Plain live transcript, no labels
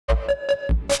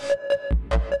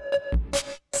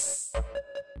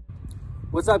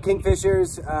What's up,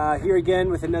 Kingfishers? Here again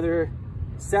with another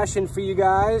session for you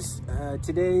guys.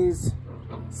 Today's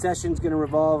session is going to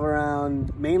revolve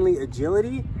around mainly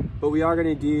agility, but we are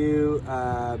going to do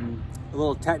a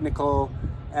little technical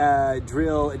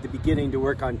drill at the beginning to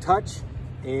work on touch.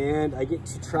 And I get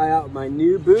to try out my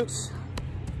new boots,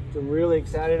 which I'm really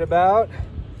excited about.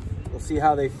 We'll see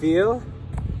how they feel.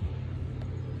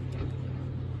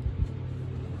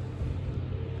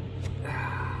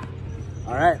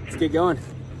 All right, let's get going.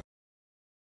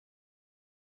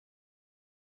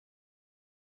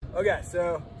 Okay,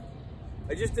 so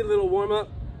I just did a little warm up,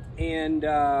 and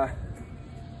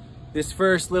this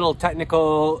first little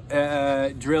technical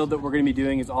drill that we're gonna be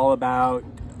doing is all about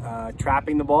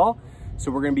trapping the ball. So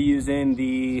we're gonna be using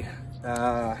the,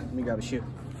 let me grab a shoe.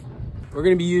 We're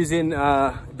gonna be using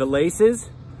the laces.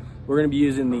 We're gonna be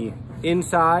using the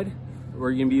inside.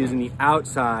 We're gonna be using the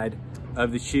outside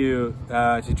of the shoe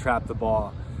to trap the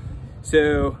ball.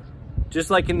 So just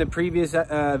like in the previous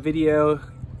video,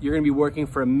 you're gonna be working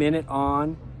for a minute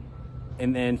on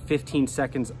and then 15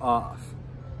 seconds off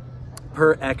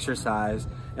per exercise.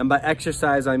 And by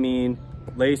exercise, I mean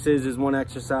laces is one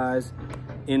exercise,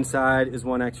 inside is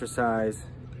one exercise,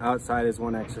 outside is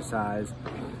one exercise.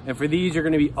 And for these, you're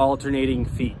gonna be alternating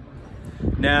feet.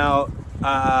 Now,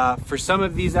 for some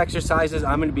of these exercises,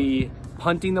 I'm gonna be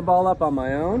punting the ball up on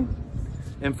my own.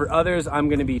 And for others, I'm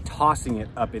gonna be tossing it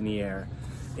up in the air.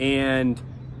 And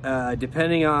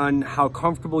depending on how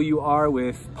comfortable you are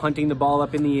with punting the ball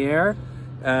up in the air,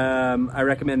 I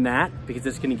recommend that because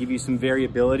it's gonna give you some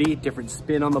variability, different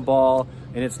spin on the ball,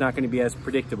 and it's not gonna be as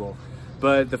predictable.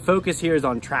 But the focus here is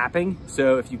on trapping.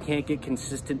 So if you can't get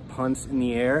consistent punts in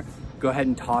the air, go ahead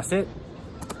and toss it.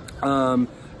 And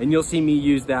you'll see me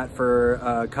use that for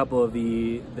a couple of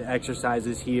the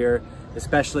exercises here,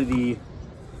 especially the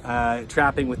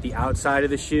trapping with the outside of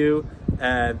the shoe.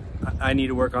 I need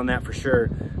to work on that for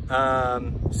sure.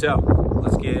 So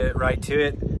let's get right to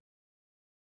it.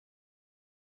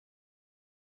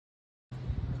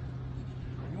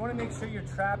 You want to make sure you're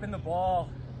trapping the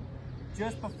ball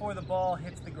just before the ball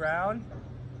hits the ground.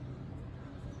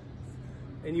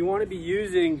 And you want to be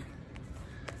using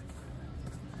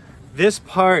this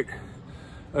part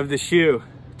of the shoe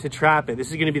to trap it.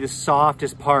 This is going to be the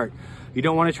softest part. You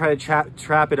don't want to try to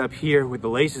trap it up here where the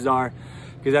laces are,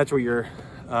 because that's where your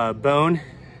bone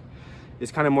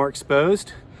is kind of more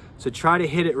exposed. So try to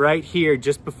hit it right here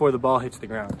just before the ball hits the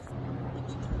ground.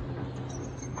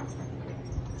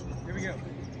 Here we go.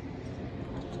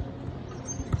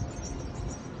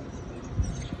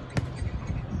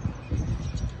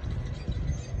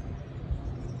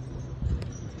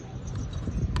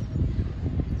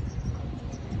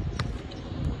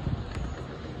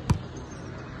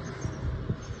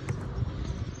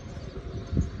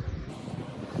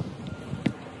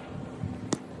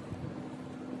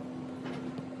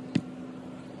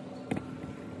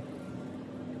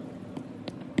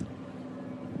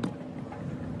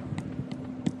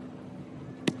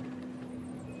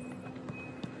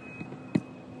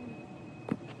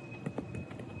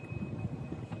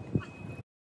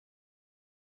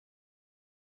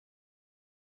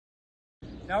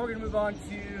 Now we're gonna move on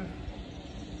to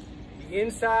the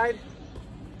inside.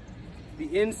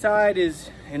 The inside is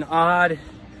an odd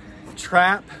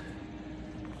trap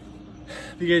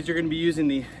because you're gonna be using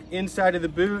the inside of the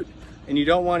boot and you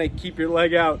don't wanna keep your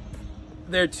leg out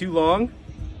there too long.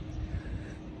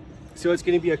 So it's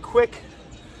gonna be a quick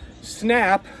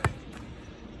snap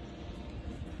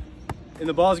and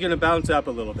the ball's gonna bounce up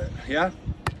a little bit, yeah?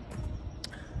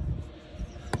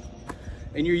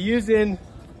 And you're using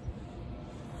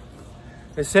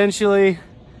essentially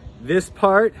this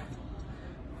part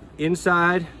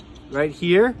inside right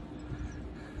here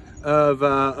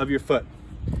of your foot.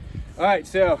 All right,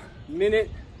 so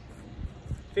minute,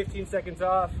 15 seconds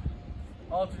off,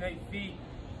 alternate feet.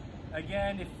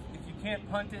 Again, if you can't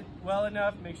punt it well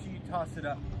enough, make sure you toss it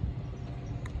up.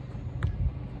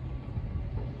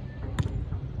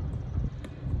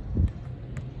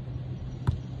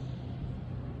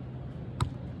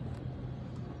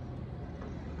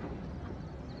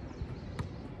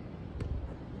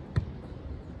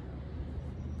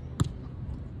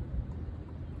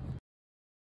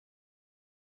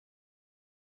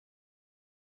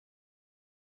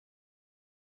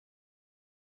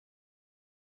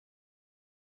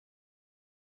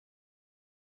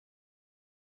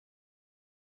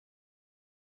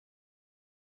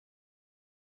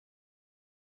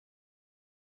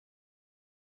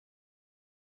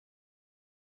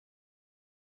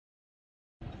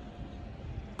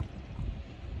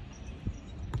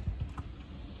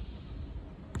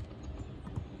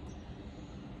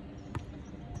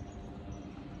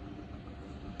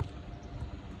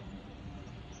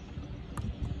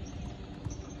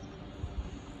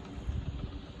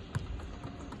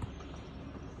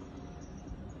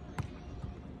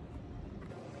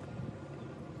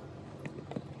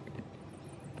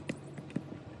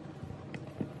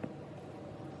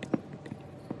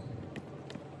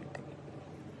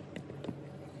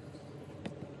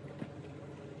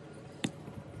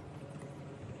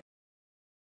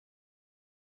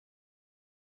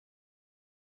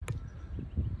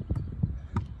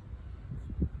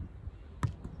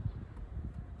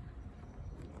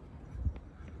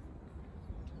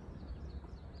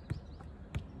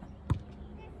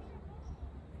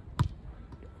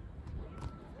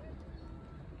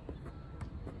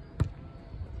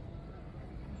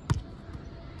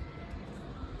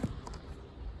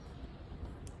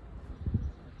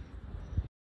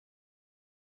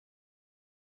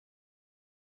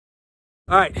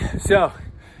 All right, so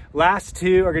last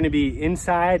two are gonna be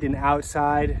inside and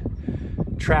outside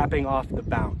trapping off the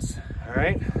bounce, all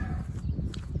right?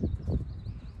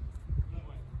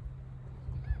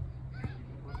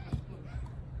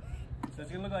 So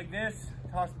it's gonna look like this,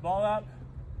 toss the ball up.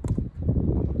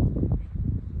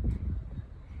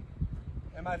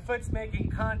 And my foot's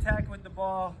making contact with the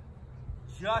ball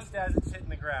just as it's hitting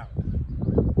the ground.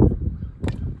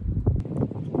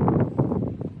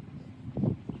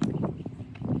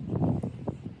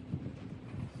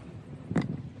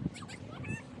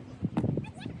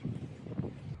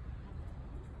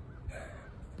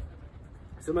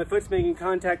 So my foot's making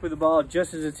contact with the ball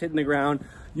just as it's hitting the ground.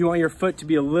 You want your foot to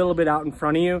be a little bit out in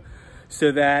front of you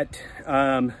so that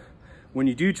when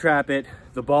you do trap it,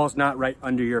 the ball's not right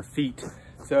under your feet.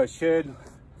 So it should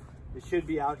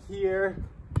be out here,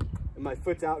 and my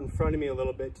foot's out in front of me a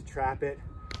little bit to trap it.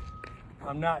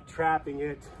 I'm not trapping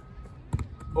it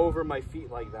over my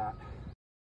feet like that.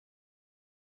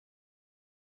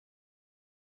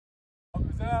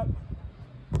 Goes up.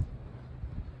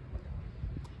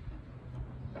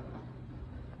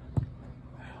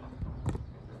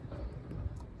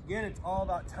 Again, it's all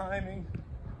about timing.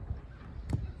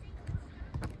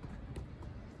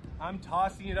 I'm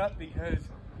tossing it up because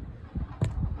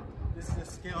this is a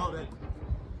skill that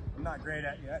I'm not great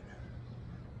at yet.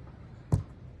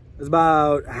 It's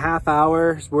about a half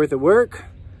hour's worth of work,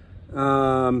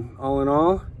 all in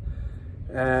all.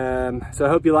 So I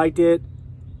hope you liked it.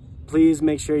 Please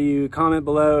make sure you comment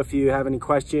below if you have any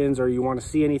questions or you want to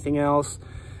see anything else.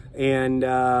 And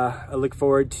I look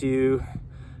forward to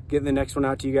getting the next one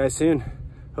out to you guys soon.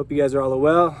 Hope you guys are all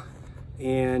well.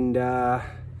 And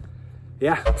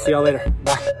yeah, see y'all later.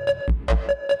 Bye.